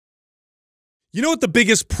You know what the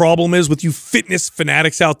biggest problem is with you fitness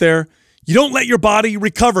fanatics out there? You don't let your body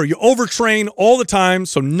recover. You overtrain all the time,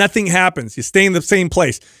 so nothing happens. You stay in the same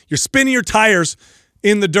place. You're spinning your tires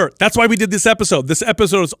in the dirt. That's why we did this episode. This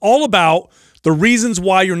episode is all about the reasons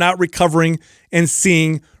why you're not recovering and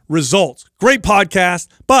seeing results. Great podcast,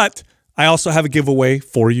 but I also have a giveaway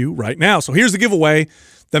for you right now. So here's the giveaway.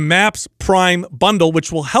 The MAPS Prime Bundle, which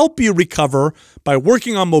will help you recover by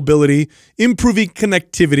working on mobility, improving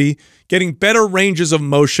connectivity, getting better ranges of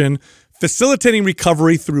motion, facilitating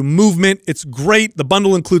recovery through movement. It's great. The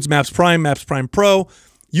bundle includes MAPS Prime, MAPS Prime Pro.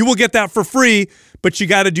 You will get that for free, but you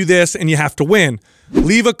got to do this and you have to win.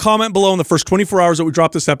 Leave a comment below in the first 24 hours that we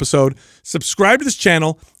drop this episode. Subscribe to this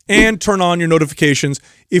channel and turn on your notifications.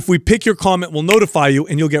 If we pick your comment, we'll notify you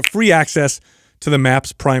and you'll get free access to the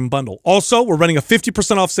MAPS Prime Bundle. Also, we're running a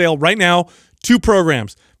 50% off sale right now. 2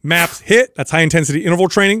 programs. MAPS HIIT, that's high-intensity interval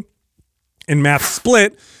training, and MAPS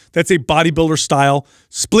Split, that's a bodybuilder style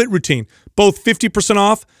split routine. Both 50%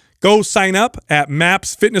 off. Go sign up at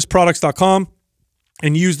mapsfitnessproducts.com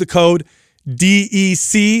and use the code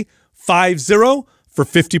DEC50 for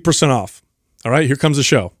 50% off. All right, here comes the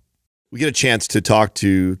show. We get a chance to talk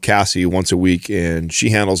to Cassie once a week, and she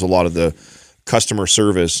handles a lot of the customer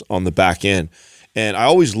service on the back end. And I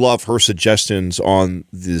always love her suggestions on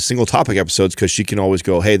the single topic episodes because she can always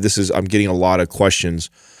go, hey, I'm getting a lot of questions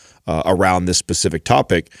around this specific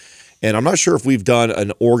topic. And I'm not sure if we've done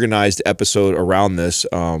an organized episode around this,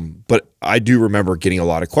 but I do remember getting a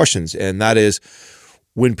lot of questions. And that is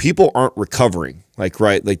when people aren't recovering, like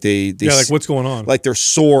what's going on? Like they're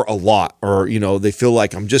sore a lot, or, you know, they feel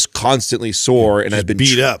like I'm just constantly sore and I've been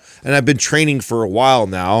beat up and I've been training for a while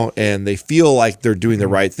now, and they feel like they're doing the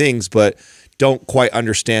right things, but don't quite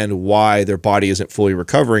understand why their body isn't fully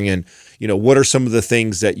recovering. And, you know, what are some of the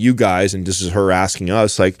things that you guys, and this is her asking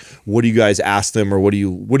us, like, what do you guys ask them, or what do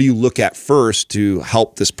you look at first to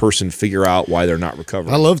help this person figure out why they're not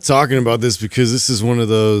recovering? I love talking about this because this is one of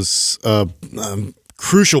those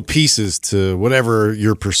crucial pieces to whatever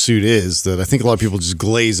your pursuit is that I think a lot of people just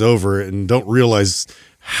glaze over and don't realize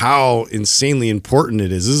how insanely important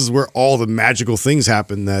it is. This is where all the magical things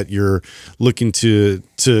happen that you're looking to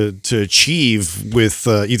achieve with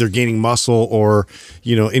either gaining muscle or,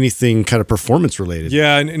 you know, anything kind of performance related.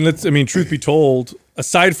 Yeah, and I mean, truth be told,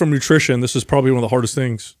 aside from nutrition, this is probably one of the hardest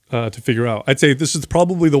things to figure out. I'd say this is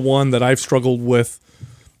probably the one that I've struggled with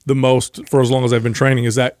the most for as long as I've been training,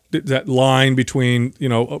 is that line between, you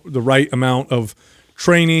know, the right amount of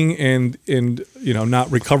training and you know,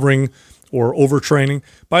 not recovering or overtraining.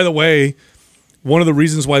 By the way, one of the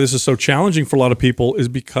reasons why this is so challenging for a lot of people is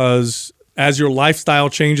because as your lifestyle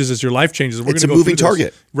changes, as your life changes, it's a moving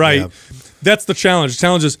target, right? Yeah. That's the challenge. The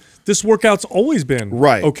challenge is this workout's always been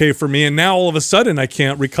okay for me, and now all of a sudden I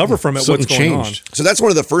can't recover from it. What's going on? So that's one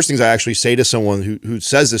of the first things I actually say to someone who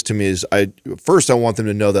says this to me is first I want them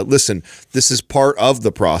to know that, listen, this is part of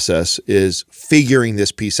the process, is figuring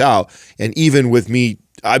this piece out. And even with me,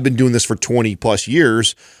 I've been doing this for 20 plus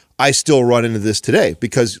years. I still run into this today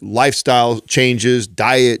because lifestyle changes,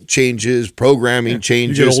 diet changes, programming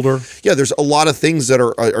changes. You get older. Yeah, there's a lot of things that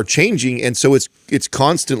are changing, and so it's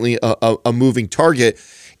constantly a moving target.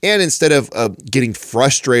 And instead of getting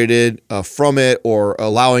frustrated from it or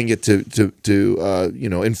allowing it to you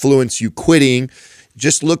know, influence you quitting,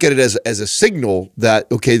 just look at it as a signal that,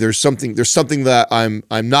 okay, there's something that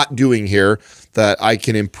I'm not doing here that I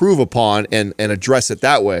can improve upon and address it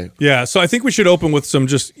that way. Yeah, so I think we should open with some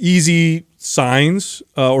just easy signs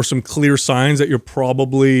or some clear signs that you're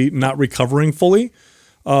probably not recovering fully.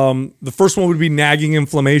 The first one would be nagging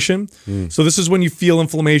inflammation. So this is when you feel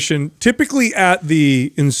inflammation, typically at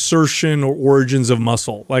the insertion or origins of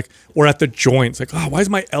muscle, like, or at the joints. Like, oh, why is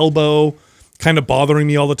my elbow kind of bothering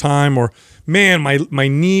me all the time? Or, man, my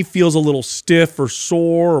knee feels a little stiff or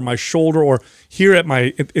sore, or my shoulder, or here at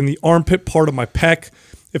in the armpit part of my pec,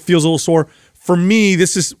 it feels a little sore. For me,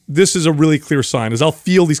 this is a really clear sign, is I'll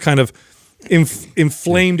feel these kind of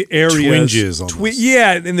inflamed areas. Twinges almost.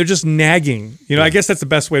 Yeah, and they're just nagging. You know, I guess that's the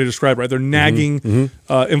best way to describe it, right? They're nagging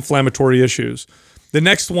inflammatory issues. The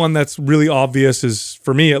next one that's really obvious is,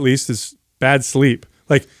 for me at least, is bad sleep.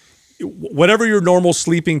 Like, whatever your normal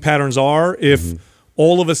sleeping patterns are, if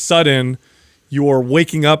all of a sudden you're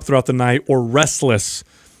waking up throughout the night or restless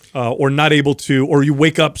or not able to, or you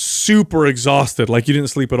wake up super exhausted, like you didn't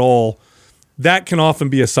sleep at all, that can often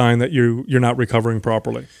be a sign that you're not recovering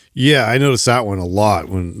properly. Yeah, I notice that one a lot,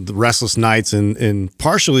 when the restless nights, and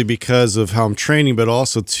partially because of how I'm training, but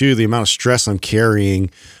also too the amount of stress I'm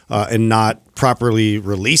carrying and not properly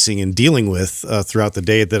releasing and dealing with throughout the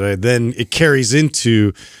day, that then it carries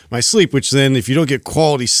into my sleep, which then if you don't get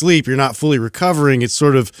quality sleep, you're not fully recovering. It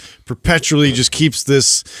sort of perpetually just keeps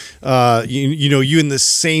this, you in this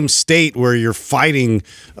same state where you're fighting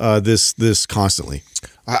this constantly.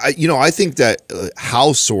 I think that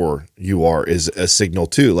how sore you are is a signal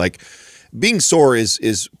too. Like, being sore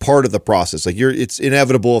is part of the process. Like, it's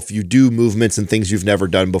inevitable if you do movements and things you've never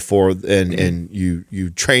done before, and you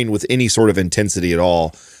train with any sort of intensity at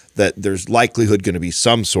all, that there's likelihood going to be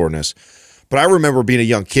some soreness. But I remember being a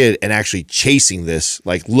young kid and actually chasing this,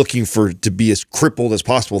 like looking to be as crippled as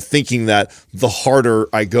possible, thinking that the harder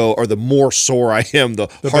I go or the more sore I am, the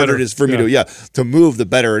harder better it is for me to move, the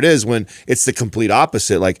better it is, when it's the complete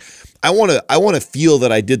opposite. Like, I want to feel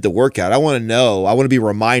that I did the workout. I want to know, I want to be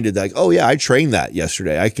reminded that, like, oh yeah, I trained that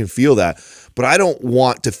yesterday. I can feel that. But I don't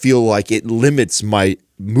want to feel like it limits my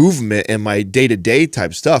movement and my day-to-day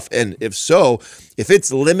type stuff. And if so, if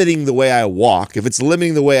it's limiting the way I walk, if it's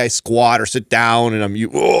limiting the way I squat or sit down, and I'm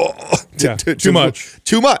too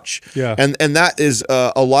much. Yeah. And that is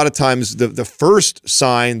a lot of times the first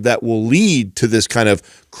sign that will lead to this kind of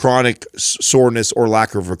chronic soreness or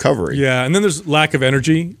lack of recovery. Yeah. And then there's lack of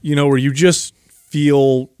energy, where you just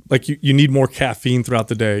feel like you need more caffeine throughout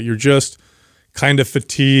the day. You're just kind of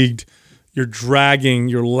fatigued. You're dragging,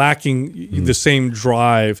 you're lacking the same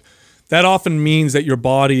drive. That often means that your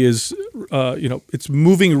body is, it's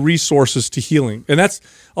moving resources to healing. And that's,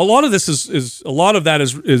 a lot of this is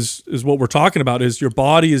what we're talking about, is your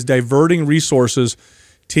body is diverting resources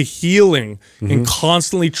to healing and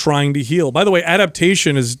constantly trying to heal. By the way,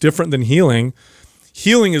 adaptation is different than healing.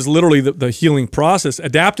 Healing is literally the healing process.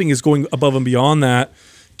 Adapting is going above and beyond that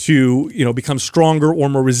to become stronger or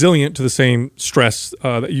more resilient to the same stress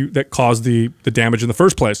that caused the damage in the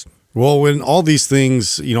first place. Well, when all these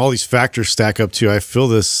things, all these factors stack up to, I feel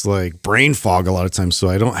this like brain fog a lot of times. So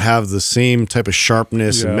I don't have the same type of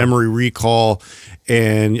sharpness and memory recall.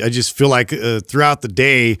 And I just feel like throughout the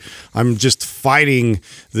day, I'm just fighting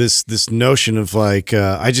this notion of like,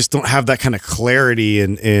 I just don't have that kind of clarity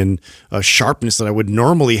and sharpness that I would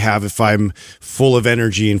normally have if I'm full of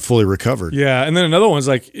energy and fully recovered. Yeah. And then another one is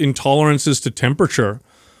like intolerances to temperature.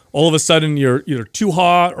 All of a sudden you're either too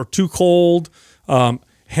hot or too cold.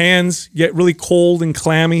 Hands get really cold and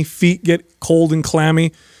clammy. Feet get cold and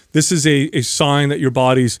clammy. This is a sign that your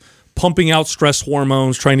body's pumping out stress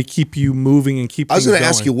hormones, trying to keep you moving and keep things going. I was going to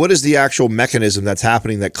ask you, what is the actual mechanism that's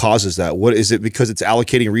happening that causes that? What is it? Because it's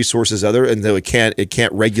allocating resources and though it can't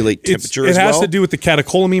regulate temperature as well? It has to do with the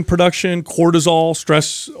catecholamine production, cortisol,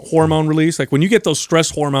 stress hormone release. Like when you get those stress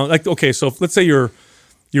hormones, like, okay, so let's say you're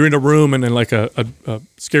in a room and then like a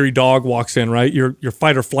scary dog walks in, right? Your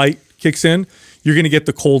fight or flight kicks in. You're going to get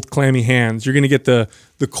the cold, clammy hands. You're going to get the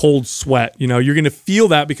cold sweat. You're going to feel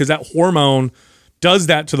that because that hormone does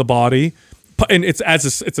that to the body, and it's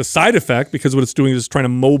a side effect because what it's doing is trying to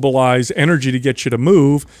mobilize energy to get you to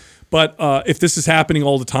move. But if this is happening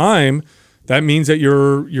all the time, that means that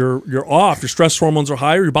you're off. Your stress hormones are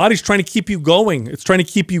higher. Your body's trying to keep you going. It's trying to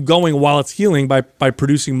keep you going while it's healing by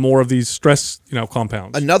producing more of these stress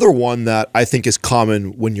compounds. Another one that I think is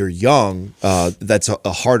common when you're young, that's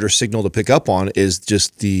a harder signal to pick up on, is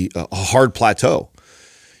just the a hard plateau.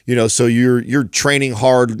 So you're training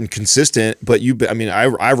hard and consistent, but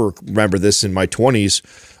I remember this in my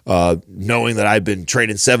 20s, knowing that I've been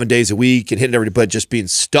training 7 days a week and hitting everybody, but just being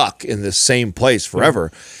stuck in the same place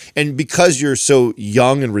forever. And because you're so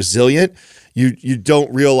young and resilient, you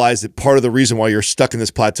don't realize that part of the reason why you're stuck in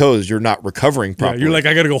this plateau is you're not recovering properly. Yeah, you're like,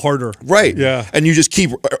 I got to go harder. Right. Yeah. And you just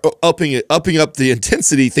keep upping up the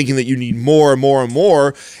intensity, thinking that you need more and more and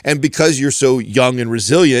more. And because you're so young and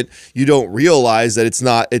resilient, you don't realize that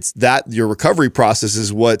it's that your recovery process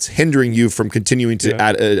is what's hindering you from continuing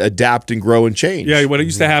to adapt and grow and change. Yeah. What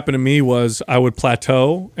used to happen to me was I would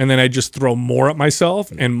plateau and then I'd just throw more at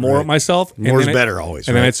myself and more at myself. More is better always.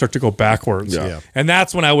 And then I'd start to go backwards. Yeah. And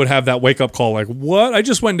that's when I would have that wake up call. Like, what? I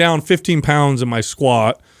just went down 15 pounds in my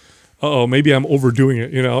squat. Uh-oh, maybe I'm overdoing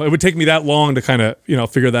it. It would take me that long to kind of,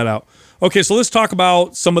 figure that out. Okay, so let's talk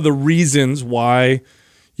about some of the reasons why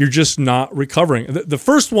you're just not recovering. The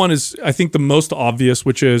first one is, I think, the most obvious,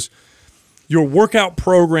 which is your workout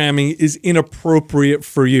programming is inappropriate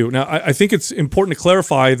for you. Now, I think it's important to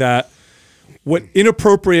clarify that what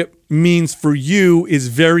inappropriate means for you is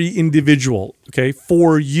very individual, okay?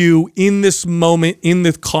 For you in this moment, in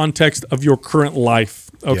the context of your current life,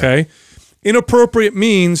 okay? Yeah. Inappropriate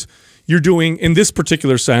means you're doing, in this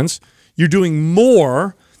particular sense, you're doing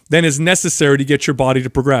more than is necessary to get your body to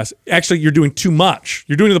progress. Actually, you're doing too much.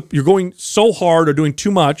 You're going so hard or doing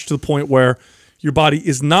too much to the point where your body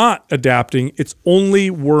is not adapting. It's only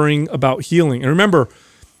worrying about healing. And remember,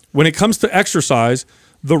 when it comes to exercise,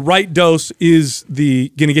 the right dose is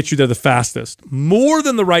going to get you there the fastest. More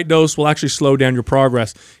than the right dose will actually slow down your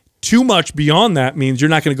progress. Too much beyond that means you're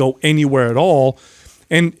not going to go anywhere at all.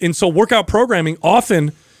 And so workout programming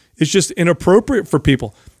often is just inappropriate for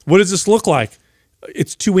people. What does this look like?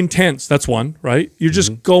 It's too intense. That's one, right? You're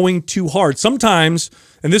just going too hard. Sometimes,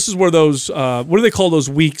 and this is where those, what do they call those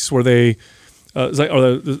weeks where they, where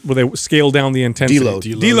they scale down the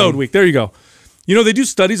intensity? Deload week. There you go. You know, they do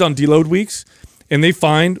studies on deload weeks, and they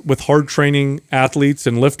find with hard training athletes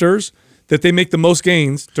and lifters that they make the most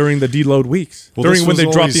gains during the deload weeks, during when they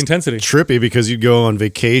drop the intensity. Trippy because you go on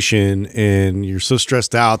vacation and you're so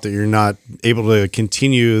stressed out that you're not able to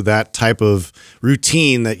continue that type of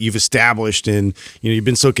routine that you've established, and you've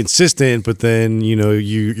been so consistent. But then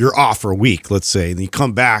you're off for a week, let's say, and you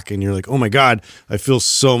come back and you're like, oh my God, I feel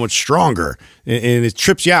so much stronger, and it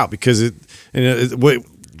trips you out because what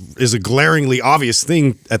is a glaringly obvious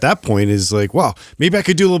thing at that point is like, wow, maybe I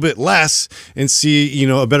could do a little bit less and see,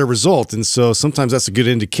 a better result. And so sometimes that's a good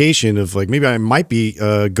indication of like, maybe I might be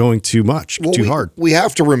going too much, too hard. We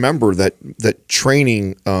have to remember that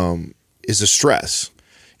training is a stress.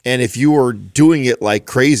 And if you are doing it like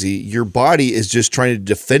crazy, your body is just trying to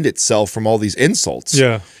defend itself from all these insults.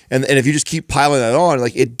 Yeah. And if you just keep piling that on,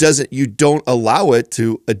 like you don't allow it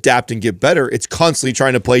to adapt and get better. It's constantly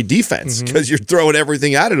trying to play defense because you're throwing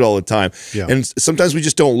everything at it all the time. Yeah. And sometimes we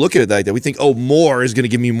just don't look at it like that. We think, oh, more is going to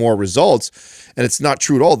give me more results. And it's not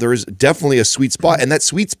true at all. There is definitely a sweet spot. And that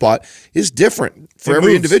sweet spot is different for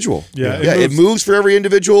every individual. Yeah, it moves for every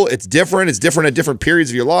individual. It's different. It's different at different periods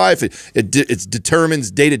of your life. It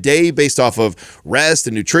determines day to day based off of rest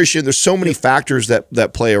and nutrition. There's so many factors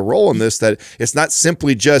that play a role in this that it's not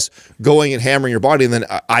simply just going and hammering your body and then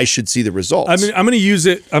I should see the results. I mean, I'm going to use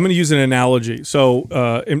it. I'm going to use an analogy. So,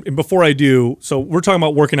 and before I do, so we're talking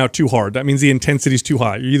about working out too hard. That means the intensity is too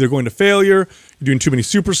high. You're either going to failure, you're doing too many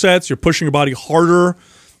supersets, you're pushing your body harder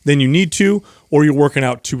than you need to, or you're working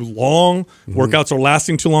out too long. Workouts are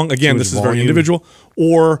lasting too long. Again, this is very individual.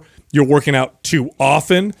 Or you're working out too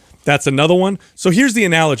often. That's another one. So here's the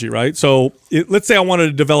analogy, right? So let's say I wanted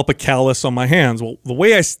to develop a callus on my hands. Well, the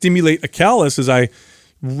way I stimulate a callus is I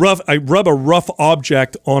rub a rough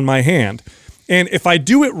object on my hand. And if I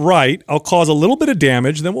do it right, I'll cause a little bit of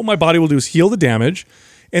damage. Then what my body will do is heal the damage.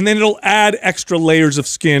 And then it'll add extra layers of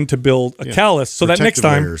skin to build a callus. So that next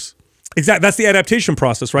time, exactly, that's the adaptation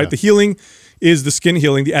process, right? Yeah. The healing is the skin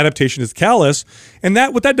healing. The adaptation is the callus. And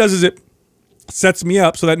what that does is it sets me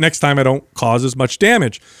up so that next time I don't cause as much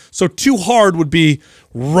damage. So too hard would be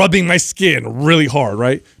rubbing my skin really hard,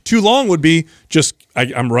 right? Too long would be just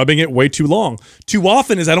I'm rubbing it way too long. Too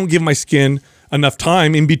often is I don't give my skin enough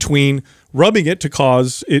time in between rubbing it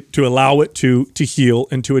to allow it to heal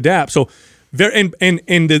and to adapt. So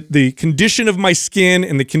the condition of my skin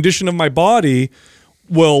and the condition of my body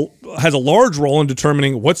has a large role in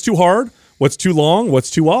determining what's too hard, what's too long, what's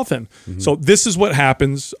too often. So this is what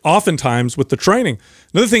happens oftentimes with the training.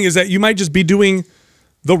 Another thing is that you might just be doing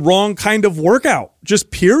the wrong kind of workout,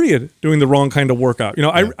 just period, doing the wrong kind of workout.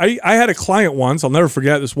 I had a client once, I'll never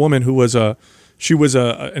forget, this woman who was an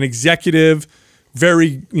executive,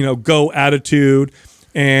 very, go attitude.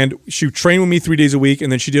 And she trained with me 3 days a week,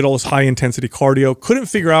 and then she did all this high-intensity cardio. Couldn't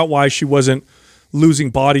figure out why she wasn't losing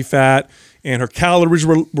body fat, and her calories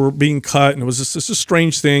were being cut, and it was just a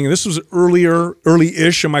strange thing. And this was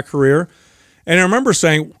early-ish in my career. And I remember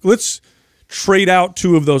saying, let's trade out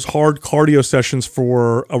 2 of those hard cardio sessions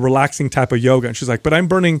for a relaxing type of yoga. And she's like, but I'm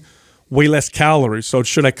burning way less calories, so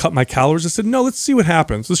should I cut my calories? I said, no, let's see what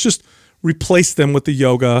happens. Let's just replace them with the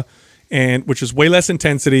yoga, which is way less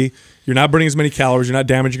intensity. You're not burning as many calories. You're not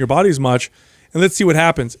damaging your body as much. And let's see what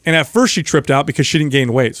happens. And at first she tripped out because she didn't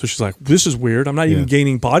gain weight. So she's like, this is weird. I'm not even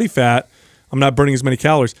gaining body fat. I'm not burning as many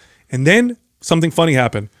calories. And then something funny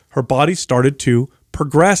happened. Her body started to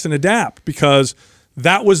progress and adapt because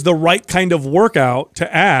that was the right kind of workout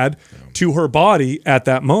to add to her body at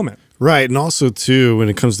that moment. Right. And also, too, when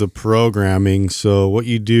it comes to programming, so what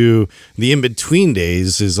you do the in-between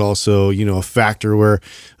days is also, a factor where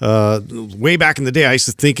way back in the day, I used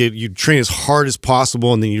to think you'd train as hard as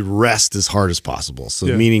possible and then you'd rest as hard as possible. So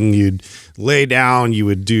meaning you'd lay down, you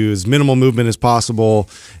would do as minimal movement as possible,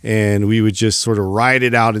 and we would just sort of ride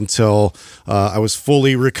it out until I was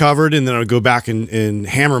fully recovered, and then I would go back and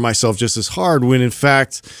hammer myself just as hard, when in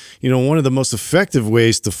fact, one of the most effective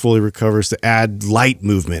ways to fully recover is to add light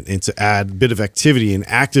movement and to to add a bit of activity and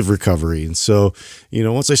active recovery. And so, you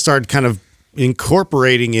know, once I started kind of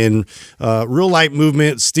incorporating in real light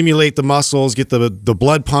movement, stimulate the muscles, get the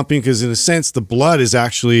blood pumping, because in a sense the blood is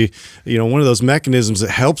actually, you know, one of those mechanisms that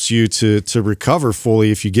helps you to recover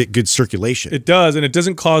fully if you get good circulation. It does, and it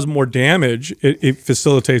doesn't cause more damage. It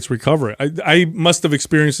facilitates recovery. I must have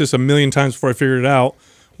experienced this a million times before I figured it out,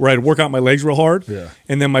 where I'd work out my legs real hard,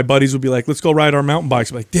 and then my buddies would be like, let's go ride our mountain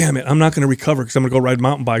bikes. I'm like, damn it, I'm not going to recover because I'm going to go ride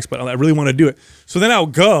mountain bikes, but I really want to do it. So then I'll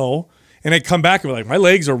go, and I'd come back and be like, my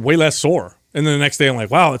legs are way less sore. And then the next day I'm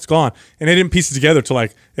like, wow, it's gone. And I didn't piece it together till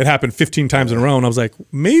like it happened 15 times in a row. And I was like,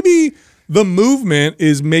 maybe the movement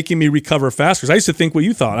is making me recover faster. Because I used to think what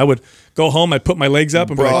you thought. I would go home, I'd put my legs up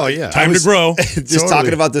and be like, time to grow. Just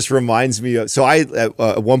talking about this reminds me of, so I,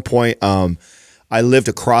 at one point, I lived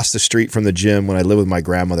across the street from the gym when I lived with my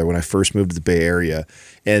grandmother when I first moved to the Bay Area.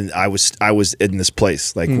 And I was in this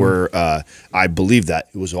place like where I believed that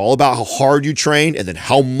it was all about how hard you trained and then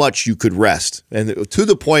how much you could rest, and to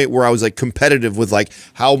the point where I was like competitive with like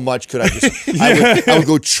how much could I just I would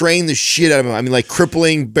go train the shit out of him. I mean, like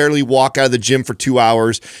crippling, barely walk out of the gym for 2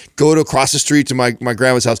 hours, go to across the street to my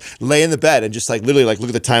grandma's house, lay in the bed and just like literally like look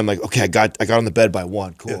at the time, like okay, I got on the bed by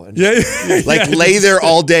 1, cool, and just, like lay there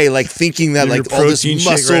all day like thinking that like all this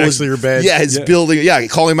muscle right is your bed. it's building,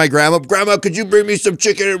 calling my grandma, could you bring me some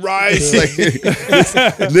chicken and rice?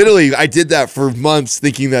 Like, literally, I did that for months,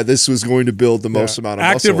 thinking that this was going to build the most amount of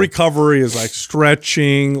active muscle. recovery is like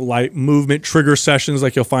stretching, light movement, trigger sessions,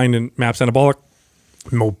 like you'll find in MAPS Anabolic.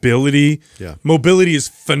 Mobility, mobility is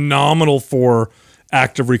phenomenal for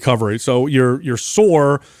active recovery. So you're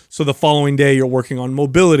sore, so the following day you're working on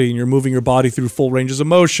mobility and you're moving your body through full ranges of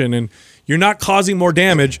motion, and you're not causing more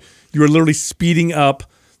damage. You are literally speeding up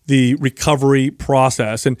the recovery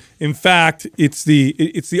process. And in fact, it's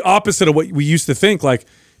the opposite of what we used to think. Like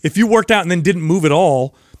if you worked out and then didn't move at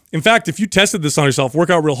all, in fact, if you tested this on yourself, work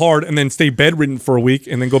out real hard and then stay bedridden for a week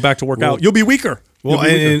and then go back to work out, you'll be weaker. Well,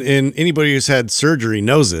 and anybody who's had surgery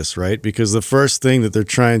knows this, right? Because the first thing that they're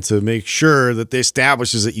trying to make sure that they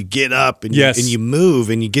establish is that you get up and, you move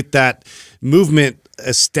and you get that movement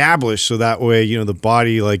established, so that way, you know, the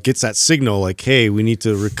body like gets that signal like, hey, we need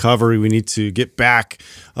to recover, we need to get back,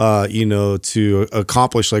 you know, to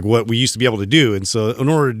accomplish like what we used to be able to do. And so in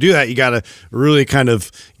order to do that, you got to really kind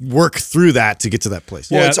of work through that to get to that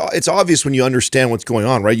place. Well, it's obvious when you understand what's going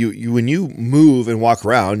on, right? You when you move and walk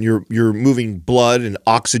around, you're moving blood and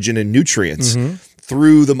oxygen and nutrients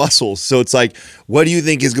through the muscles. So it's like, what do you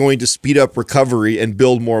think is going to speed up recovery and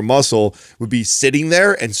build more muscle? Would be sitting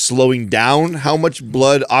there and slowing down how much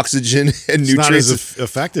blood, oxygen, and nutrients, not as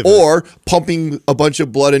effective, or pumping a bunch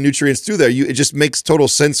of blood and nutrients through there. It just makes total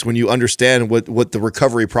sense when you understand what the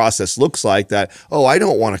recovery process looks like. That, oh, I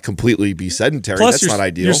don't want to completely be sedentary. Plus, that's not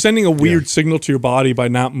ideal. You're sending a weird signal to your body by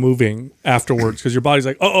not moving afterwards, because your body's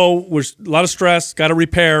like, there's a lot of stress, got to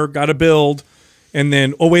repair, got to build. And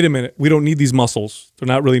then, oh, wait a minute, we don't need these muscles. They're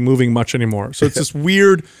not really moving much anymore. So it's this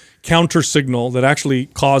weird counter signal that actually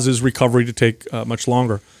causes recovery to take much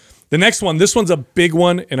longer. The next one, this one's a big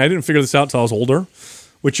one, and I didn't figure this out until I was older,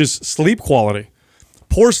 which is sleep quality.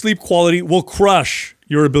 Poor sleep quality will crush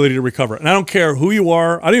your ability to recover. And I don't care who you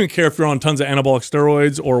are. I don't even care if you're on tons of anabolic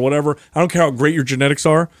steroids or whatever. I don't care how great your genetics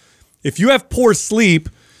are. If you have poor sleep,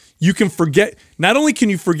 you can forget, not only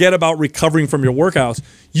can you forget about recovering from your workouts,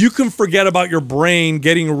 you can forget about your brain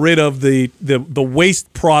getting rid of the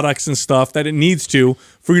waste products and stuff that it needs to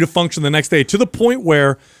for you to function the next day, to the point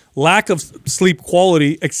where lack of sleep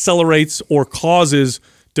quality accelerates or causes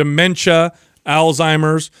dementia,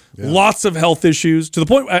 Alzheimer's, lots of health issues, to the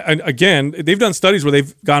point, again, they've done studies where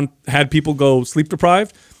they've had people go sleep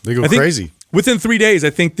deprived. They go crazy. Within 3 days, I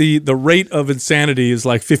think the rate of insanity is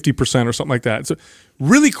like 50% or something like that. So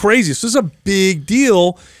really crazy. So this is a big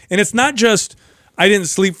deal. And it's not just, I didn't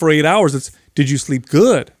sleep for 8 hours. It's, did you sleep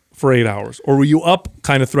good for 8 hours? Or were you up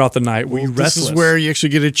kind of throughout the night? Were you restless? This is where you actually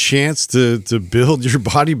get a chance to build your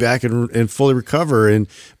body back and fully recover and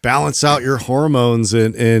balance out your hormones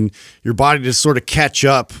and your body to sort of catch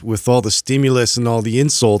up with all the stimulus and all the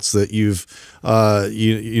insults that you've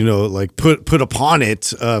you know, like put upon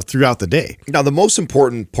it throughout the day. Now, the most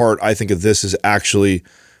important part, I think, of this is actually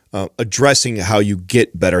addressing how you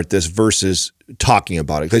get better at this versus talking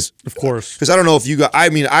about it. Because, of course, because I don't know if you got, I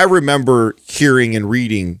mean, I remember hearing and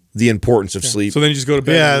reading the importance of sleep. So then you just go to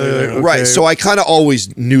bed. Like, right. So I kind of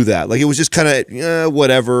always knew that. Like, it was just kind of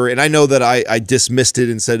whatever. And I know that I dismissed it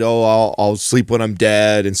and said, oh, I'll sleep when I'm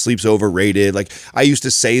dead and sleep's overrated. Like, I used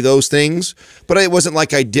to say those things, but it wasn't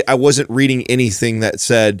like I wasn't reading anything that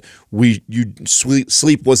said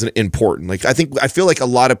sleep wasn't important. Like, I feel like a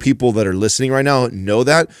lot of people that are listening right now know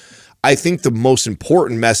that. I think the most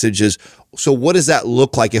important message is, so what does that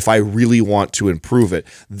look like if I really want to improve it?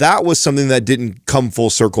 That was something that didn't come full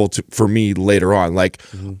circle for me later on. Like,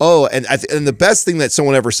 oh, and the best thing that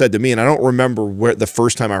someone ever said to me, and I don't remember where the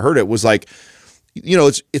first time I heard it, was like, you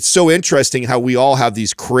know, it's so interesting how we all have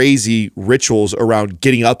these crazy rituals around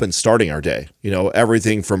getting up and starting our day. You know,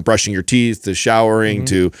 everything from brushing your teeth to showering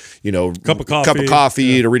to, you know, cup of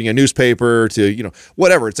coffee to reading a newspaper to, you know,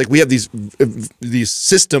 whatever. It's like we have these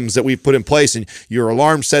systems that we've put in place, and your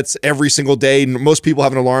alarm sets every single day. Most people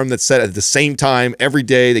have an alarm that's set at the same time every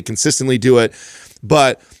day. They consistently do it.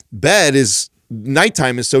 But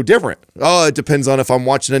nighttime is so different. Oh, it depends on if I'm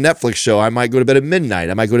watching a Netflix show. I might go to bed at midnight.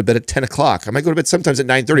 I might go to bed at 10 o'clock. I might go to bed sometimes at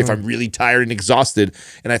 9:30 if I'm really tired and exhausted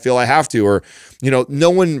and I feel I have to. Or, you know, no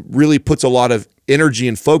one really puts a lot of energy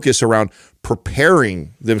and focus around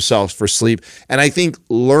preparing themselves for sleep. And I think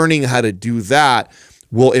learning how to do that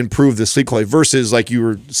will improve the sleep quality versus, like you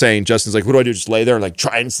were saying, Justin's like, what do I do? Just lay there and like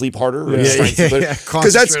try and sleep harder?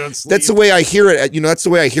 Because that's the way I hear it. You know, that's the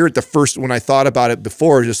way I hear it the first, when I thought about it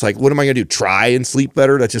before, just like, what am I going to do? Try and sleep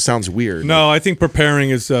better? That just sounds weird. No, I think preparing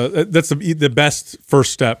is, that's the best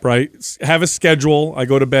first step, right? Have a schedule. I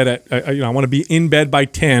go to bed at, I want to be in bed by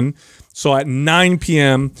 10. So at 9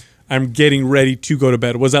 p.m., I'm getting ready to go to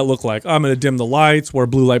bed. What does that look like? I'm going to dim the lights, wear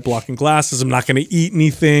blue light blocking glasses. I'm not going to eat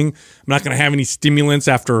anything. I'm not going to have any stimulants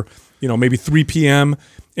after, you know, maybe 3 p.m.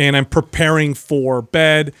 And I'm preparing for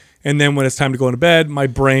bed. And then when it's time to go into bed, my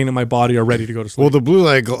brain and my body are ready to go to sleep. Well, the blue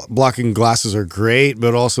light blocking glasses are great,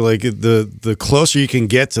 but also like the closer you can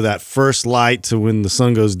get to that first light to when the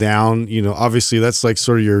sun goes down, you know, obviously that's like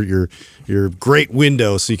sort of your great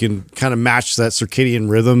window, so you can kind of match that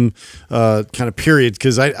circadian rhythm kind of period.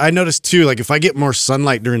 Because I noticed too, like if I get more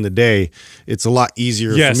sunlight during the day, it's a lot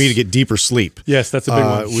easier for me to get deeper sleep. Yes, that's a big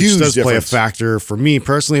one. Which does play a factor for me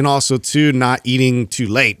personally, and also too not eating too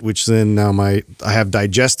late, which then now I have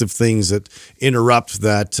digestive things that interrupt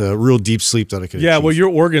that real deep sleep that I could achieve. Well, your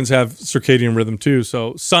organs have circadian rhythm too.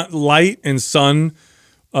 So light and sun,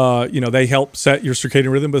 you know, they help set your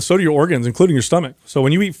circadian rhythm, but so do your organs, including your stomach. So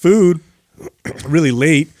when you eat food really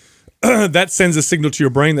late, that sends a signal to your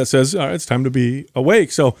brain that says, all right, it's time to be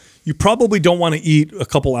awake. So you probably don't want to eat a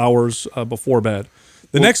couple hours before bed.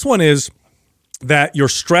 The next one is that your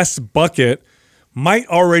stress bucket might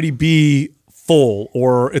already be full,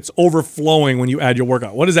 or it's overflowing when you add your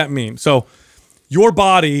workout. What does that mean? So your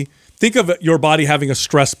body, think of your body having a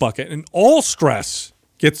stress bucket, and all stress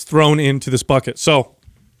gets thrown into this bucket. So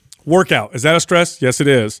workout, is that a stress? Yes, it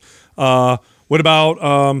is. What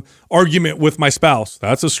about argument with my spouse?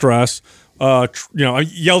 That's a stress. You know, I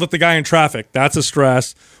yelled at the guy in traffic. That's a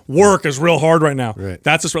stress. Work is real hard right now. Right.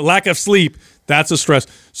 That's a stress. Lack of sleep. That's a stress.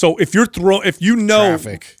 So if you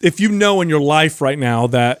know in your life right now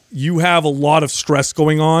that you have a lot of stress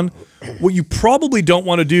going on, what you probably don't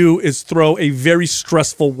want to do is throw a very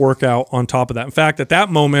stressful workout on top of that. In fact, at that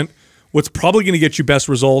moment, what's probably going to get you best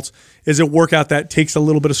results is a workout that takes a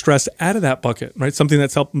little bit of stress out of that bucket, right? Something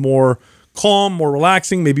that's helped more calm, more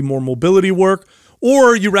relaxing, maybe more mobility work.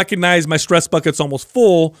 Or you recognize my stress bucket's almost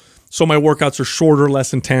full, so my workouts are shorter,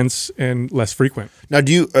 less intense, and less frequent. Now,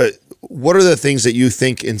 do you what are the things that you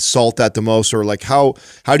think insult that the most, or like how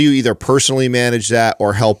do you either personally manage that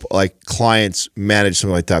or help like clients manage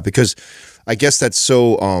something like that? Because I guess that's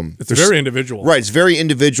so it's very individual. Right, it's very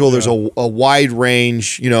individual. Yeah. There's a wide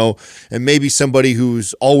range, you know, and maybe somebody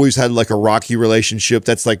who's always had like a rocky relationship,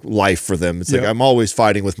 that's like life for them. It's like, I'm always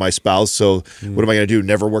fighting with my spouse, so what am I going to do?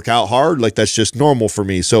 Never work out hard? Like that's just normal for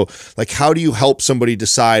me. So like how do you help somebody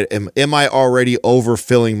decide, am I already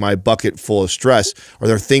overfilling my bucket full of stress? Are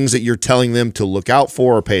there things that you're telling them to look out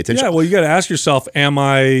for or pay attention? Yeah, well, you got to ask yourself, am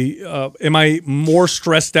I more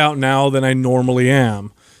stressed out now than I normally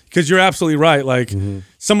am? Because you're absolutely right. Like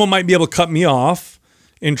someone might be able to cut me off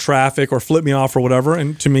in traffic or flip me off or whatever.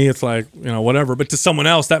 And to me, it's like, you know, whatever. But to someone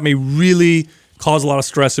else, that may really cause a lot of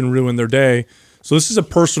stress and ruin their day. So this is a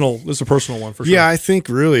personal one for sure. Yeah, I think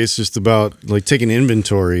really it's just about like taking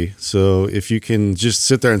inventory. So if you can just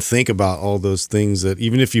sit there and think about all those things that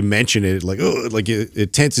even if you mention it, like, oh, like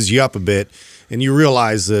it tenses you up a bit, and you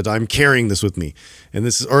realize that I'm carrying this with me. And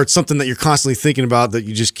this is, or it's something that you're constantly thinking about that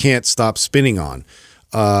you just can't stop spinning on.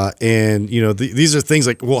 And you know, these are things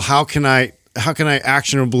like, well, how can I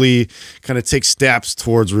actionably kind of take steps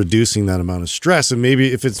towards reducing that amount of stress? And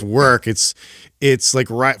maybe if it's work, it's like,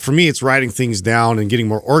 for me, it's writing things down and getting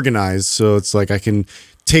more organized. So it's like I can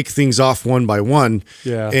take things off one by one.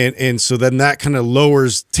 Yeah. And so then that kind of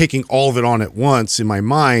lowers taking all of it on at once in my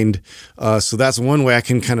mind. So that's one way I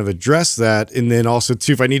can kind of address that. And then also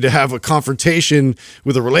too, if I need to have a confrontation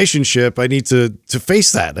with a relationship, I need to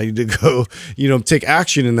face that. I need to go, take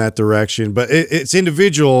action in that direction. But it's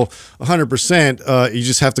individual 100%. You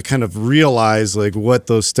just have to kind of realize like what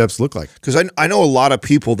those steps look like. Because I know a lot of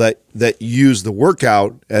people that use the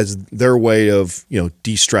workout as their way of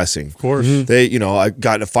de-stressing. Of course. They I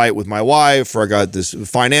got in a fight with my wife, or I got this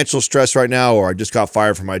financial stress right now, or I just got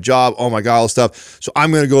fired from my job. Oh my god, all this stuff. So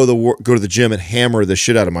I'm going to go to the gym and hammer the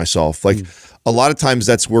shit out of myself. Like a lot of times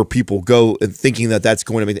that's where people go and thinking that that's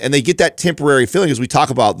going to be, and they get that temporary feeling, as we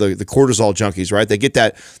talk about the cortisol junkies, right? They get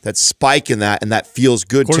that spike in that, and that feels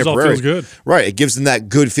good. Cortisol temporarily. feels good, right? It gives them that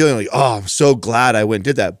good feeling, like, oh, I'm so glad I went and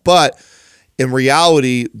did that. But in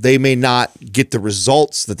reality, they may not get the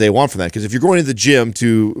results that they want from that. Because if you're going to the gym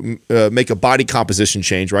to make a body composition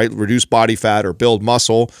change, right, reduce body fat or build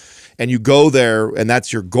muscle, and you go there and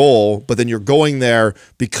that's your goal, but then you're going there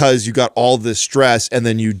because you got all this stress, and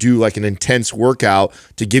then you do like an intense workout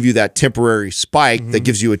to give you that temporary spike that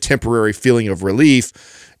gives you a temporary feeling of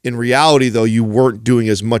relief. In reality, though, you weren't doing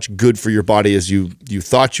as much good for your body as you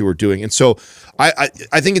thought you were doing. And so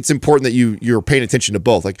I think it's important that you're paying attention to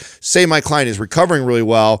both. Like, say my client is recovering really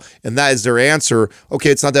well, and that is their answer. Okay,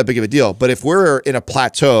 it's not that big of a deal. But if we're in a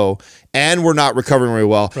plateau and we're not recovering very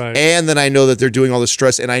well, right, and then I know that they're doing all this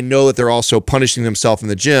stress, and I know that they're also punishing themselves in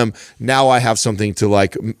the gym, now I have something to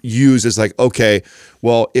like use as like, okay,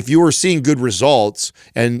 well, if you were seeing good results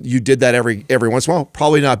and you did that every once in a while,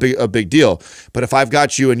 probably not a big deal. But if I've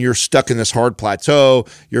got you and you're stuck in this hard plateau,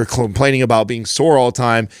 you're complaining about being sore all the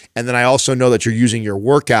time, and then I also know that you're using your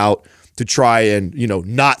workout to try and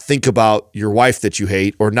not think about your wife that you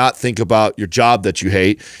hate, or not think about your job that you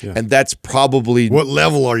hate, and that's probably what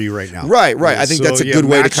level are you right now? Right. I think that's a good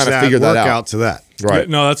way to kind of figure that out. To that, right?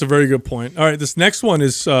 No, that's a very good point. All right, this next one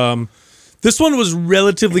is this one was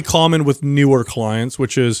relatively common with newer clients,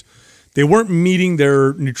 which is they weren't meeting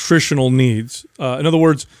their nutritional needs. In other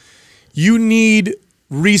words, you need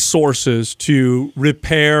resources to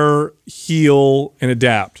repair, heal, and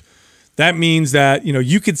adapt. That means that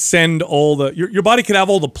you could send all the your body could have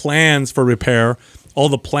all the plans for repair, all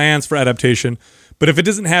the plans for adaptation, but if it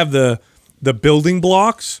doesn't have the building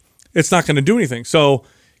blocks, it's not going to do anything. So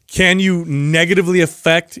can you negatively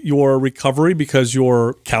affect your recovery because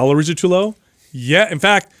your calories are too low? Yeah. In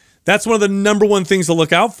fact, that's one of the #1 things to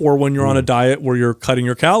look out for when you're on a diet where you're cutting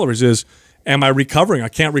your calories is, am I recovering? I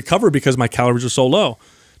can't recover because my calories are so low.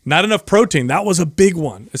 Not enough protein. That was a big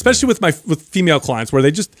one, especially with female clients where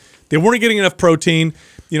they weren't getting enough protein.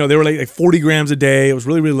 They were like 40 grams a day. It was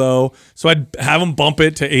really, really low. So I'd have them bump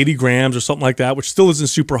it to 80 grams or something like that, which still isn't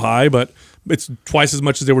super high, but it's twice as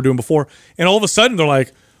much as they were doing before. And all of a sudden they're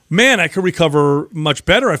like, man, I could recover much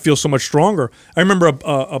better. I feel so much stronger. I remember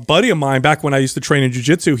a buddy of mine back when I used to train in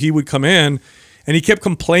jiu-jitsu, he would come in and he kept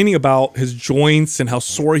complaining about his joints and how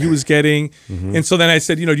sore he was getting. And so then I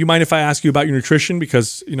said, do you mind if I ask you about your nutrition?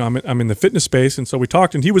 Because, I'm in the fitness space. And so we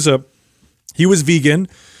talked, and he was vegan.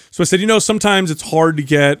 So I said, sometimes it's hard to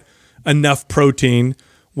get enough protein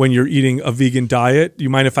when you're eating a vegan diet. Do you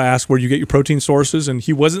mind if I ask where you get your protein sources? And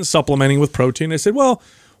he wasn't supplementing with protein. I said, well,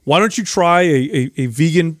 why don't you try a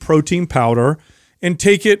vegan protein powder and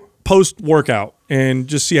take it post-workout and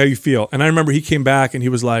just see how you feel? And I remember he came back and he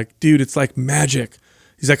was like, dude, it's like magic.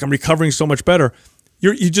 He's like, I'm recovering so much better.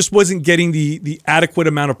 He just wasn't getting the adequate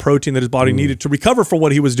amount of protein that his body needed to recover for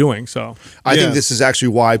what he was doing. So I think this is actually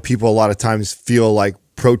why people a lot of times feel like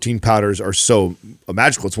protein powders are so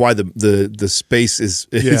magical. It's why the space is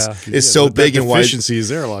so big, and why efficiency is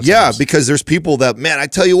there a lot of times. times. Because there's people that, man, I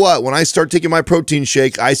tell you what, when I start taking my protein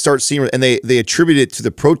shake, I start seeing, and they attribute it to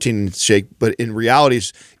the protein shake, but in reality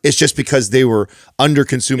it's just because they were under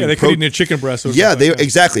consuming. Yeah, they could eat a chicken breast.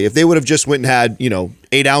 Exactly. If they would have just went and had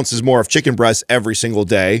 8 ounces more of chicken breast every single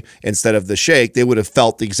day instead of the shake, they would have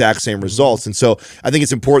felt the exact same results. And so I think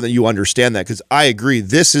it's important that you understand that, because I agree,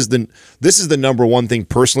 this is the #1 thing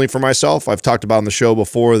personally for myself. I've talked about on the show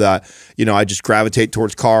before that I just gravitate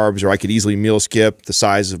towards carbs, or I could easily meal skip. The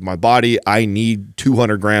size of my body, I need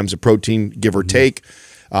 200 grams of protein, give or take.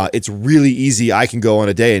 It's really easy. I can go on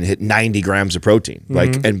a day and hit 90 grams of protein,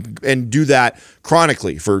 and do that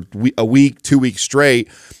chronically for a week, 2 weeks straight.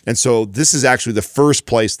 And so this is actually the first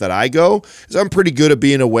place that I go, because I'm pretty good at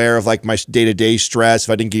being aware of like my day-to-day stress. If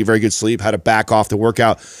I didn't get very good sleep, how to back off the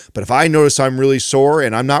workout. But if I notice I'm really sore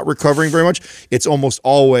and I'm not recovering very much, it's almost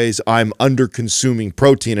always I'm under consuming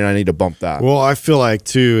protein and I need to bump that. Well, I feel like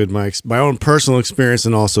too, in my own personal experience,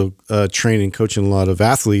 and also training, coaching a lot of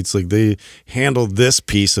athletes, like they handle this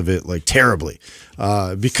piece piece of it like terribly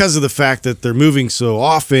because of the fact that they're moving so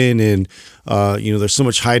often and you know, there's so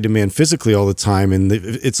much high demand physically all the time, and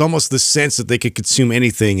it's almost the sense that they could consume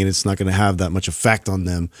anything and it's not going to have that much effect on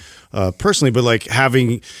them personally. But like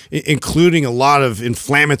including a lot of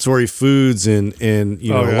inflammatory foods and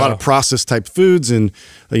you know, a lot of processed type foods and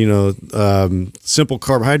you know, simple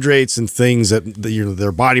carbohydrates and things that you know,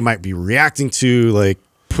 their body might be reacting to, like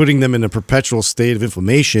putting them in a perpetual state of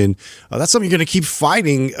inflammation, that's something you're going to keep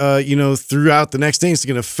fighting, you know, throughout the next day. It's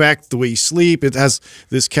going to affect the way you sleep. It has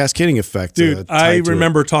this cascading effect. Dude, I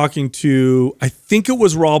remember talking to, I think it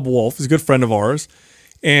was Rob Wolf, he's a good friend of ours,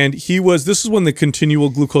 and this is when the continual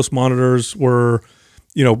glucose monitors were,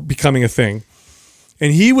 you know, becoming a thing.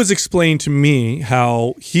 And he was explaining to me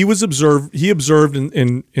how he observed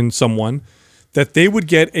in someone that they would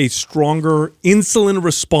get a stronger insulin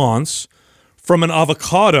response from an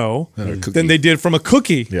avocado than they did from a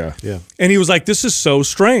cookie. Yeah. And he was like, this is so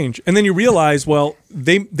strange. And then you realize, well,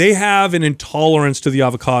 they have an intolerance to the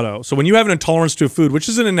avocado. So when you have an intolerance to a food, which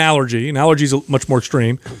isn't an allergy is much more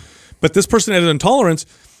extreme, but this person had an intolerance,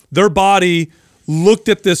 their body looked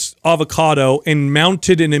at this avocado and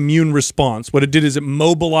mounted an immune response. What it did is it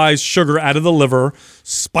mobilized sugar out of the liver,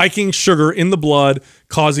 spiking sugar in the blood,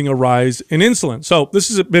 causing a rise in insulin. So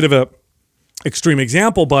this is a bit of a extreme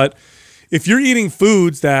example, but if you're eating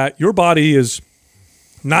foods that your body is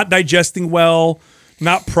not digesting well,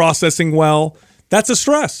 not processing well, that's a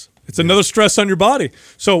stress. It's another stress on your body.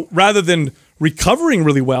 So rather than recovering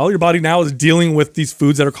really well, your body now is dealing with these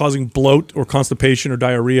foods that are causing bloat or constipation or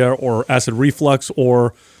diarrhea or acid reflux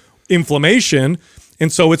or inflammation.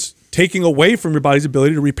 And so it's taking away from your body's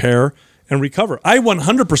ability to repair and recover. I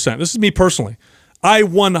 100%, this is me personally, I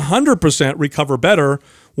 100% recover better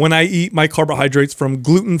when I eat my carbohydrates from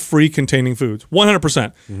gluten-free containing foods,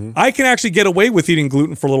 100%. I can actually get away with eating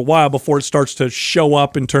gluten for a little while before it starts to show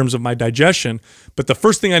up in terms of my digestion. But the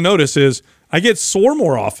first thing I notice is I get sore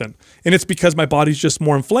more often. And it's because my body's just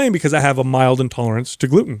more inflamed because I have a mild intolerance to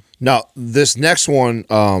gluten. Now, this next one,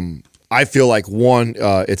 I feel like one,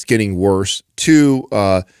 it's getting worse. Two,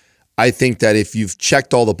 I think that if you've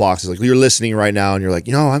checked all the boxes, like you're listening right now and you're like,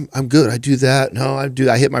 you know, I'm good. I do that. No,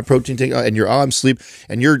 I hit my protein take, and you're, I'm sleep,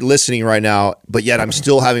 and you're listening right now, but yet I'm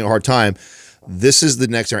still having a hard time. This is the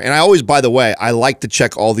next area. And I always, by the way, I like to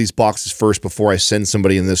check all these boxes first before I send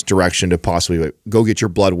somebody in this direction to possibly like, go get your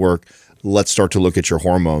blood work. Let's start to look at your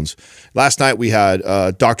hormones. Last night we had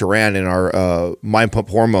Dr. Rand in our Mind Pump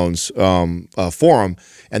Hormones forum,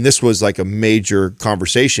 and this was like a major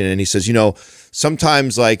conversation. And he says, you know,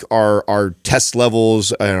 sometimes like our test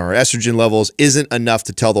levels and our estrogen levels isn't enough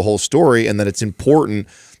to tell the whole story, and that it's important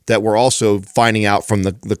that we're also finding out from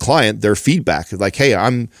the client their feedback. Like, hey,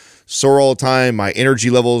 I'm sore all the time, my energy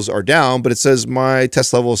levels are down, but it says my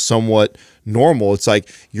test level is somewhat normal. It's like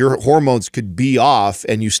your hormones could be off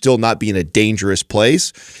and you still not be in a dangerous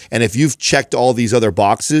place. And if you've checked all these other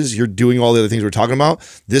boxes, you're doing all the other things we're talking about,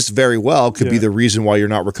 this very well could be the reason why you're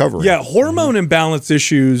not recovering. Yeah, hormone imbalance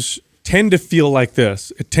issues tend to feel like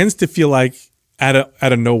this. It tends to feel like out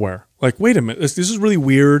of nowhere. Like, wait a minute, this is really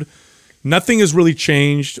weird. Nothing has really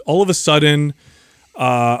changed. All of a sudden,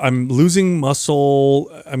 I'm losing muscle.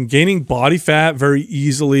 I'm gaining body fat very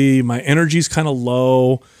easily. My energy's kind of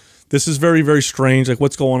low. This is very, very strange. Like,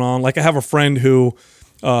 what's going on? Like, I have a friend who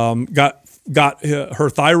got her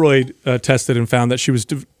thyroid tested and found that she was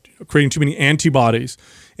creating too many antibodies.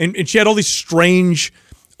 And she had all these strange,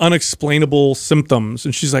 unexplainable symptoms.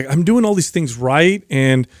 And she's like, I'm doing all these things right,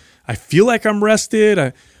 and I feel like I'm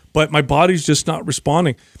rested, but my body's just not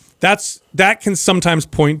responding. That can sometimes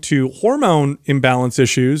point to hormone imbalance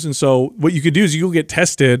issues. And so what you could do is you go get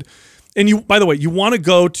tested. And you, by the way, you want to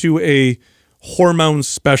go to a hormone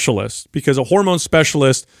specialist, because a hormone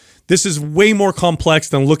specialist, this is way more complex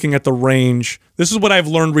than looking at the range. This is what I've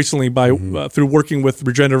learned recently by through working with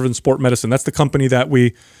Regenerative and Sport Medicine. That's the company that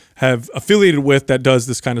we have affiliated with that does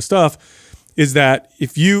this kind of stuff. Is that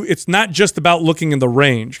it's not just about looking in the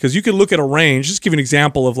range, because you could look at a range. Just give you an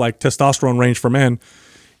example of like testosterone range for men.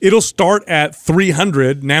 It'll start at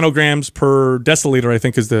 300 nanograms per deciliter, I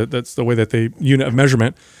think that's the way that they unit of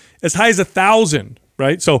measurement, as high as 1,000,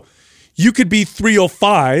 right? So you could be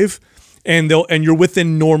 305 and you're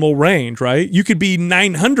within normal range, right? You could be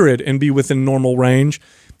 900 and be within normal range.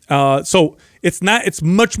 So it's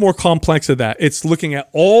much more complex than that. It's looking at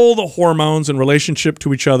all the hormones in relationship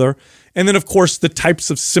to each other. And then of course the types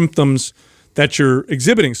of symptoms that you're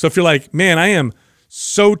exhibiting. So if you're like, man, I am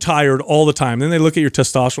so tired all the time. Then they look at your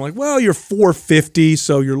testosterone like, well, you're 450,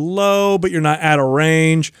 so you're low, but you're not out of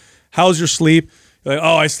range. How's your sleep? You're like,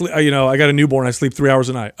 oh, I sleep, you know, I got a newborn, I sleep 3 hours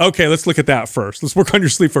a night. Okay, let's look at that first. Let's work on your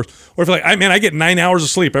sleep first. Or if you're like, I get 9 hours of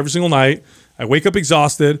sleep every single night. I wake up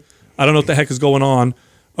exhausted. I don't know what the heck is going on.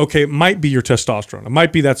 Okay, it might be your testosterone. It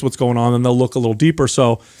might be that's what's going on, and they'll look a little deeper.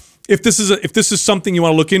 So if this is something you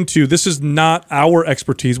want to look into, this is not our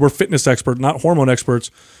expertise. We're fitness experts, not hormone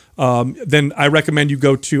experts. Then I recommend you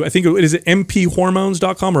go to, I think is it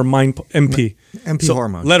mphormones.com or MP? MP so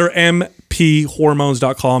Hormones. Letter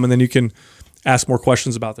mphormones.com, and then you can ask more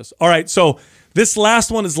questions about this. All right, so this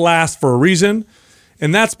last one is last for a reason,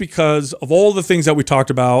 and that's because of all the things that we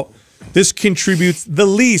talked about, this contributes the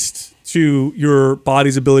least to your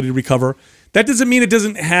body's ability to recover. That doesn't mean it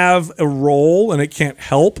doesn't have a role and it can't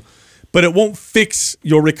help, but it won't fix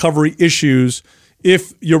your recovery issues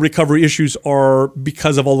if your recovery issues are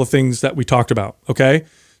because of all the things that we talked about, okay?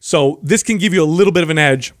 So this can give you a little bit of an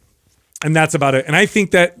edge, and that's about it. And I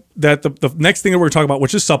think that the next thing that we're talking about,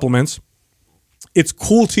 which is supplements, it's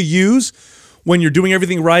cool to use when you're doing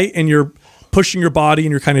everything right and you're pushing your body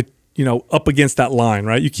and you're kind of, you know, up against that line,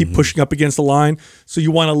 right? You keep pushing up against the line. So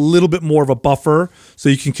you want a little bit more of a buffer so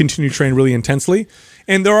you can continue to train really intensely.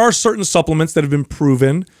 And there are certain supplements that have been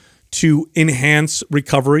proven to enhance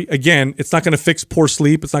recovery. Again, it's not going to fix poor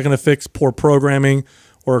sleep. It's not going to fix poor programming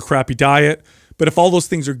or a crappy diet. But if all those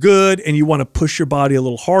things are good and you want to push your body a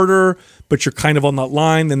little harder, but you're kind of on that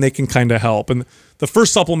line, then they can kind of help. And the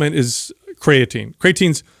first supplement is creatine.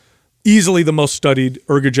 Creatine's easily the most studied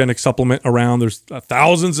ergogenic supplement around. There's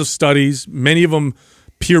thousands of studies, many of them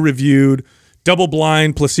peer-reviewed,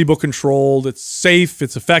 double-blind, placebo-controlled. It's safe,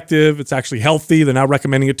 it's effective, it's actually healthy. They're now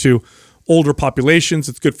recommending it to older populations.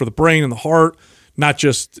 It's good for the brain and the heart, not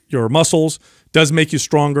just your muscles. It does make you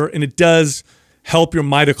stronger, and it does help your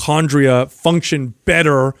mitochondria function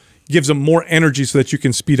better, gives them more energy so that you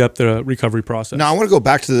can speed up the recovery process. Now, I want to go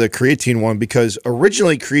back to the creatine one because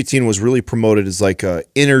originally creatine was really promoted as like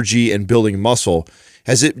energy and building muscle.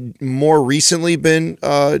 Has it more recently been,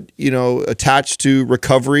 attached to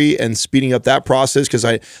recovery and speeding up that process? Because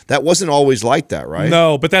that wasn't always like that, right?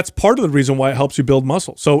 No, but that's part of the reason why it helps you build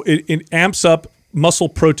muscle. So it amps up muscle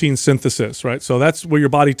protein synthesis, right? So that's where your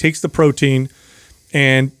body takes the protein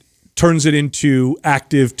and turns it into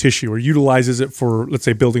active tissue or utilizes it for, let's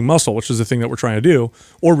say, building muscle, which is the thing that we're trying to do,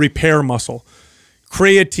 or repair muscle.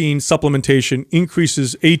 Creatine supplementation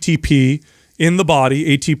increases ATP in the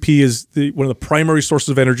body. ATP is one of the primary sources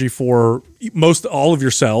of energy for all of your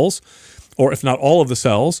cells, or if not all of the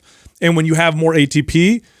cells. And when you have more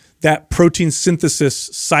ATP, that protein synthesis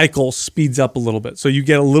cycle speeds up a little bit. So you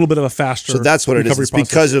get a little bit of a faster So that's what it is. It's process.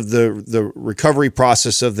 because of the recovery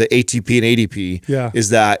process of the ATP and ADP is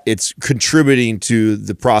that it's contributing to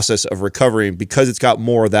the process of recovering. Because it's got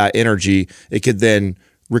more of that energy, it could then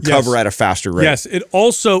recover at a faster rate. Yes, it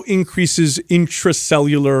also increases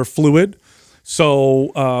intracellular fluid.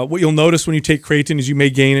 So what you'll notice when you take creatine is you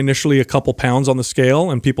may gain initially a couple pounds on the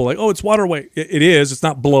scale, and people are like, oh, it's water weight. It is. It's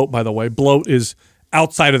not bloat, by the way. Bloat is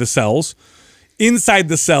outside of the cells. Inside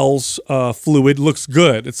the cells, fluid looks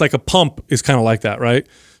good. It's like a pump is kind of like that, right?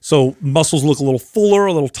 So muscles look a little fuller,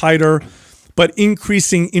 a little tighter, but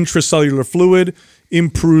increasing intracellular fluid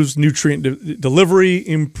improves nutrient delivery,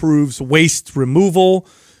 improves waste removal,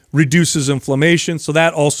 reduces inflammation. So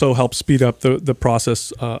that also helps speed up the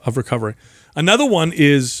process of recovery. Another one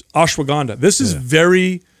is ashwagandha. This is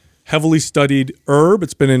very heavily studied herb.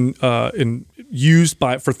 It's been used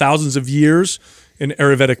for thousands of years in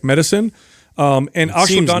Ayurvedic medicine. And ashwagandha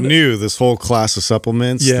seems new, this whole class of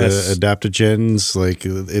supplements, Yes. the adaptogens. Like,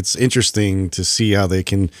 it's interesting to see how they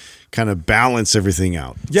can kind of balance everything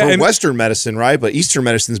out. Yeah, For and Western medicine, right? But Eastern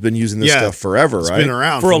medicine's been using this stuff forever, It's right? been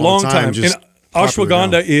around for a long time. just And popular now.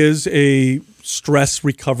 ashwagandha is a stress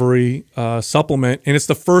recovery supplement, and it's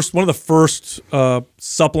one of the first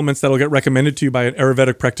supplements that'll get recommended to you by an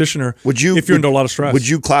Ayurvedic practitioner. If you're under a lot of stress, Would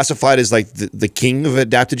you classify it as like the king of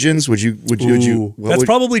adaptogens? That's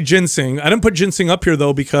probably ginseng. I didn't put ginseng up here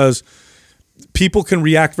though because people can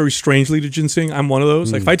react very strangely to ginseng. I'm one of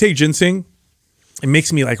those. Like if I take ginseng, it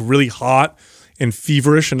makes me like really hot and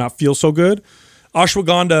feverish and not feel so good.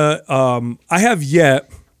 Ashwagandha,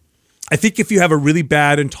 I think if you have a really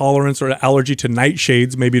bad intolerance or allergy to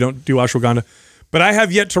nightshades, maybe don't do ashwagandha. But I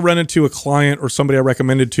have yet to run into a client or somebody I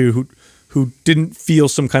recommended to who didn't feel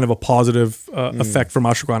some kind of a positive effect from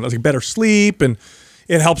ashwagandha. It's like better sleep, and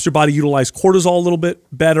it helps your body utilize cortisol a little bit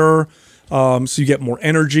better, so you get more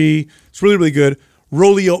energy. It's really, really good.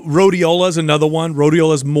 Rhodiola is another one.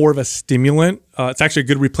 Rhodiola is more of a stimulant. It's actually a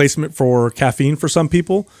good replacement for caffeine for some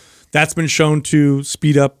people. That's been shown to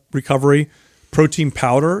speed up recovery. protein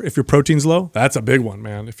powder if your protein's low. That's a big one,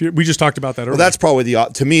 man. We just talked about that earlier. Well, that's probably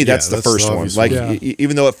to me, that's the first one. Like,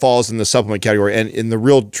 even though it falls in the supplement category, and the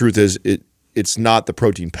real truth is it's not the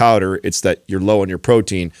protein powder, it's that you're low on your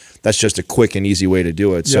protein. That's just a quick and easy way to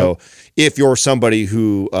do it. Yep. So if you're somebody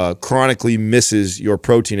who chronically misses your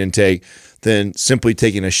protein intake, then simply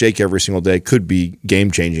taking a shake every single day could be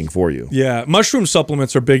game-changing for you. Yeah, mushroom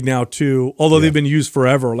supplements are big now too, although they've been used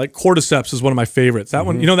forever. Like cordyceps is one of my favorites. That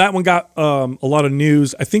one, that one got a lot of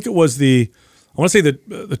news. I think it was I want to say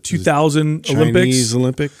the 2000 Olympics. Chinese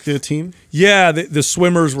Olympic team? Yeah, the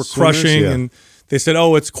swimmers were crushing, and they said,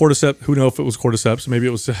 oh, it's cordyceps. Who knows if it was cordyceps? Maybe it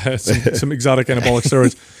was some exotic anabolic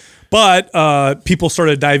steroids. But people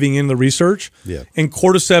started diving into the research, and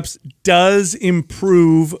cordyceps does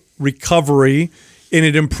improve recovery, and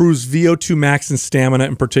it improves VO2 max and stamina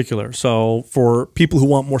in particular. So for people who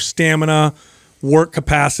want more stamina, work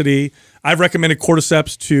capacity, I've recommended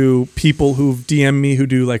cordyceps to people who've DM'd me who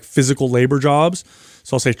do like physical labor jobs.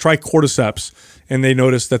 So I'll say, try cordyceps, and they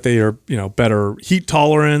notice that they are, better heat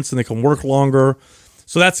tolerance and they can work longer.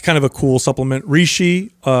 So that's kind of a cool supplement.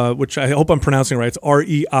 Reishi, which I hope I'm pronouncing it right. It's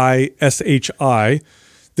R-E-I-S-H-I.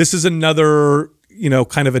 This is another,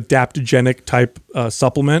 kind of adaptogenic type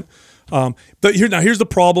supplement. But here's the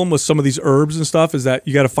problem with some of these herbs and stuff is that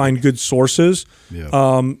you got to find good sources.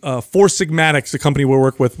 Yeah. Four Sigmatics, the company we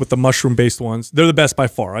work with the mushroom-based ones, they're the best by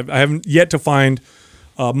far. I haven't yet to find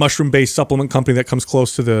a mushroom-based supplement company that comes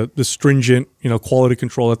close to the stringent, quality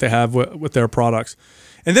control that they have with their products.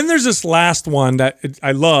 And then there's this last one that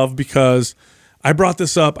I love because I brought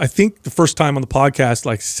this up, I think the first time on the podcast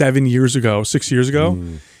like 6 years ago.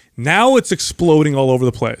 Now it's exploding all over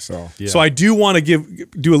the place. Oh, yeah. So I do want to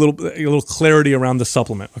do a little clarity around the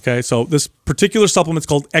supplement. Okay, so this particular supplement is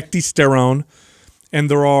called ecdysterone, and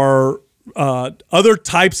there are other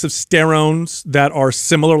types of sterones that are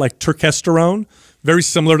similar, like turkesterone, very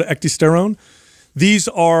similar to ecdysterone. These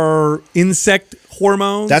are insect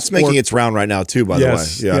hormones. That's making its round right now too, by the way.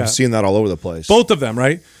 Yeah, I'm seeing that all over the place. Both of them,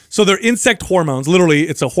 right? So they're insect hormones. Literally,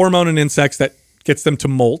 it's a hormone in insects that gets them to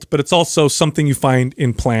molt, but it's also something you find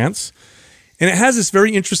in plants. And it has this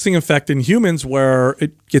very interesting effect in humans where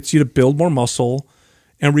it gets you to build more muscle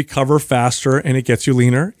and recover faster, and it gets you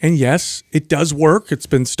leaner. And yes, it does work. It's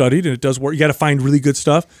been studied, and it does work. You got to find really good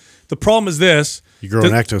stuff. The problem is this. You grow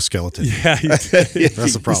an ectoskeleton. Yeah. That's the problem.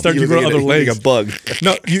 You start to grow other legs. Like a bug.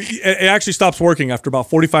 No, it actually stops working. After about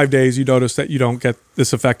 45 days, you notice that you don't get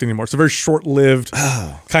this effect anymore. It's a very short-lived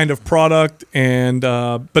kind of product, and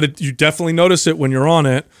but you definitely notice it when you're on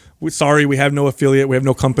it. Sorry, we have no affiliate. We have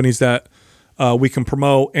no companies that we can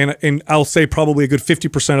promote. And I'll say probably a good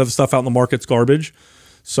 50% of the stuff out in the market's garbage.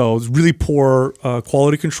 So it's really poor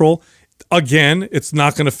quality control. Again, it's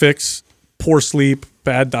not going to fix poor sleep,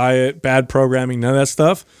 bad diet, bad programming, none of that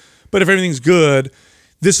stuff. But if everything's good,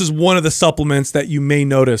 this is one of the supplements that you may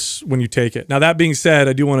notice when you take it. Now, that being said,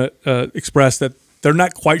 I do want to express that they're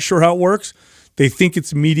not quite sure how it works. They think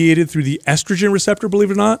it's mediated through the estrogen receptor, believe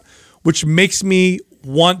it or not, which makes me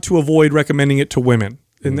want to avoid recommending it to women.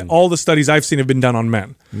 And all the studies I've seen have been done on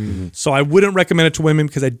men. So I wouldn't recommend it to women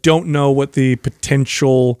because I don't know what the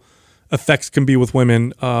potential effects can be with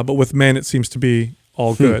women. But with men, it seems to be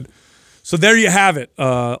all good. So there you have it.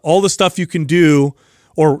 All the stuff you can do,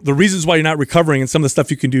 or the reasons why you're not recovering, and some of the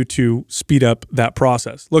stuff you can do to speed up that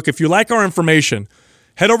process. Look, if you like our information,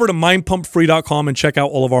 head over to mindpumpfree.com and check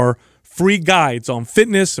out all of our free guides on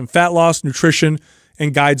fitness and fat loss, nutrition,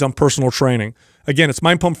 and guides on personal training. Again, it's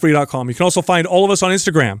mindpumpfree.com. You can also find all of us on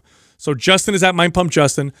Instagram. So Justin is at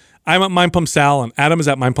mindpumpjustin, I'm at mindpumpsal, and Adam is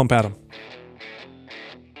at mindpumpadam.